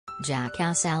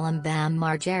Jackass alum Bam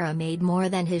Margera made more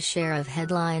than his share of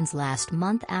headlines last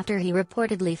month after he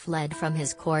reportedly fled from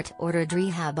his court-ordered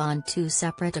rehab on 2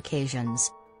 separate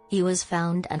occasions. He was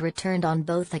found and returned on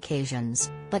both occasions,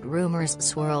 but rumors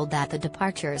swirled that the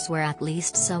departures were at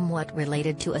least somewhat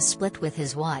related to a split with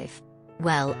his wife.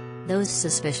 Well, those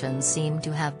suspicions seem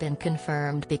to have been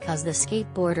confirmed because the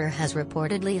skateboarder has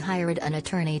reportedly hired an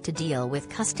attorney to deal with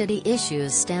custody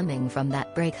issues stemming from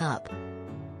that breakup.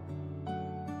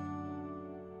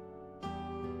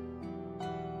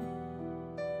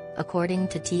 According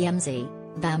to TMZ,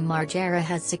 Bam Margera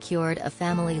has secured a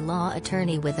family law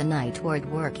attorney with an eye toward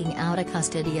working out a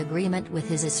custody agreement with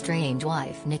his estranged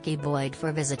wife Nikki Boyd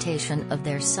for visitation of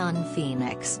their son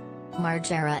Phoenix.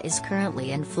 Margera is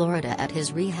currently in Florida at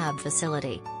his rehab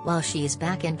facility, while she's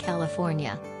back in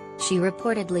California. She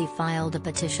reportedly filed a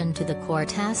petition to the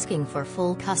court asking for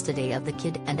full custody of the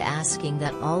kid and asking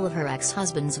that all of her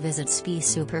ex-husband's visits be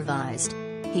supervised.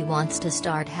 He wants to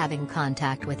start having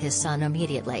contact with his son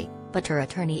immediately, but her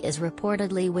attorney is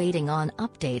reportedly waiting on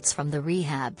updates from the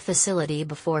rehab facility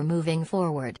before moving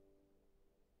forward.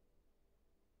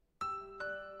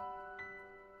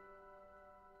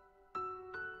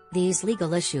 These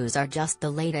legal issues are just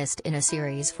the latest in a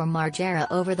series for Margera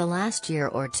over the last year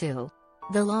or two.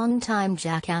 The longtime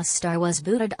Jackass star was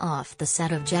booted off the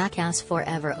set of Jackass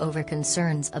Forever over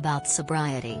concerns about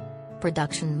sobriety.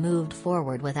 Production moved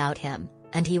forward without him,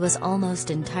 and he was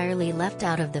almost entirely left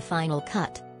out of the final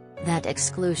cut. That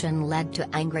exclusion led to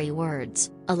angry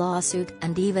words, a lawsuit,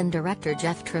 and even director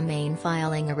Jeff Tremaine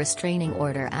filing a restraining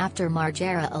order after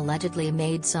Margera allegedly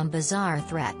made some bizarre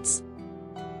threats.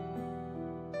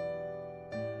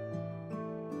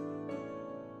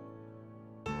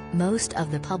 Most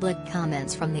of the public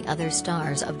comments from the other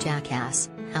stars of Jackass,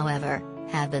 however,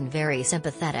 have been very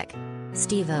sympathetic.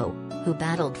 Steve-O, who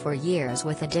battled for years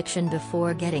with addiction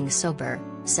before getting sober,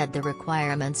 said the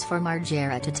requirements for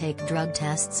Margera to take drug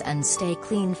tests and stay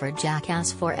clean for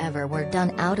Jackass Forever were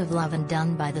done out of love and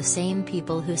done by the same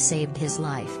people who saved his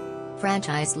life.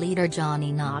 Franchise leader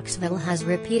Johnny Knoxville has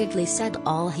repeatedly said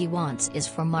all he wants is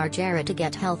for Margera to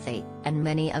get healthy, and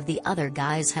many of the other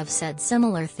guys have said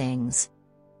similar things.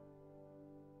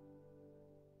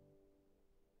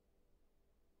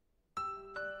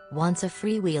 Once a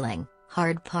freewheeling,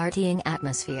 hard-partying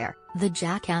atmosphere, the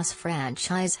Jackass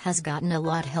franchise has gotten a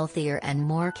lot healthier and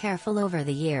more careful over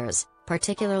the years,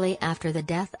 particularly after the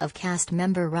death of cast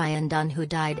member Ryan Dunn, who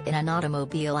died in an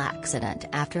automobile accident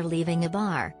after leaving a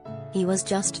bar. He was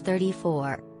just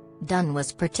 34. Dunn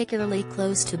was particularly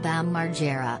close to Bam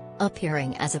Margera,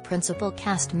 appearing as a principal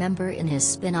cast member in his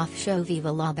spin-off show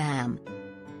Viva La Bam.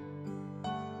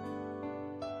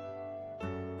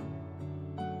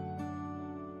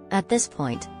 At this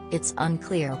point, it's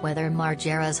unclear whether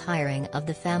Margera's hiring of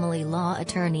the family law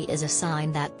attorney is a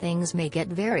sign that things may get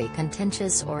very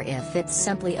contentious or if it's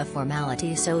simply a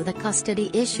formality so the custody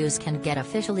issues can get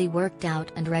officially worked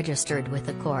out and registered with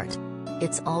the court.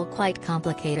 It's all quite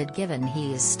complicated given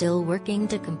he's still working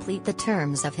to complete the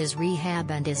terms of his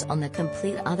rehab and is on the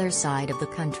complete other side of the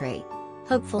country.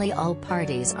 Hopefully all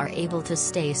parties are able to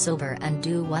stay sober and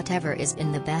do whatever is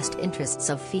in the best interests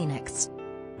of Phoenix.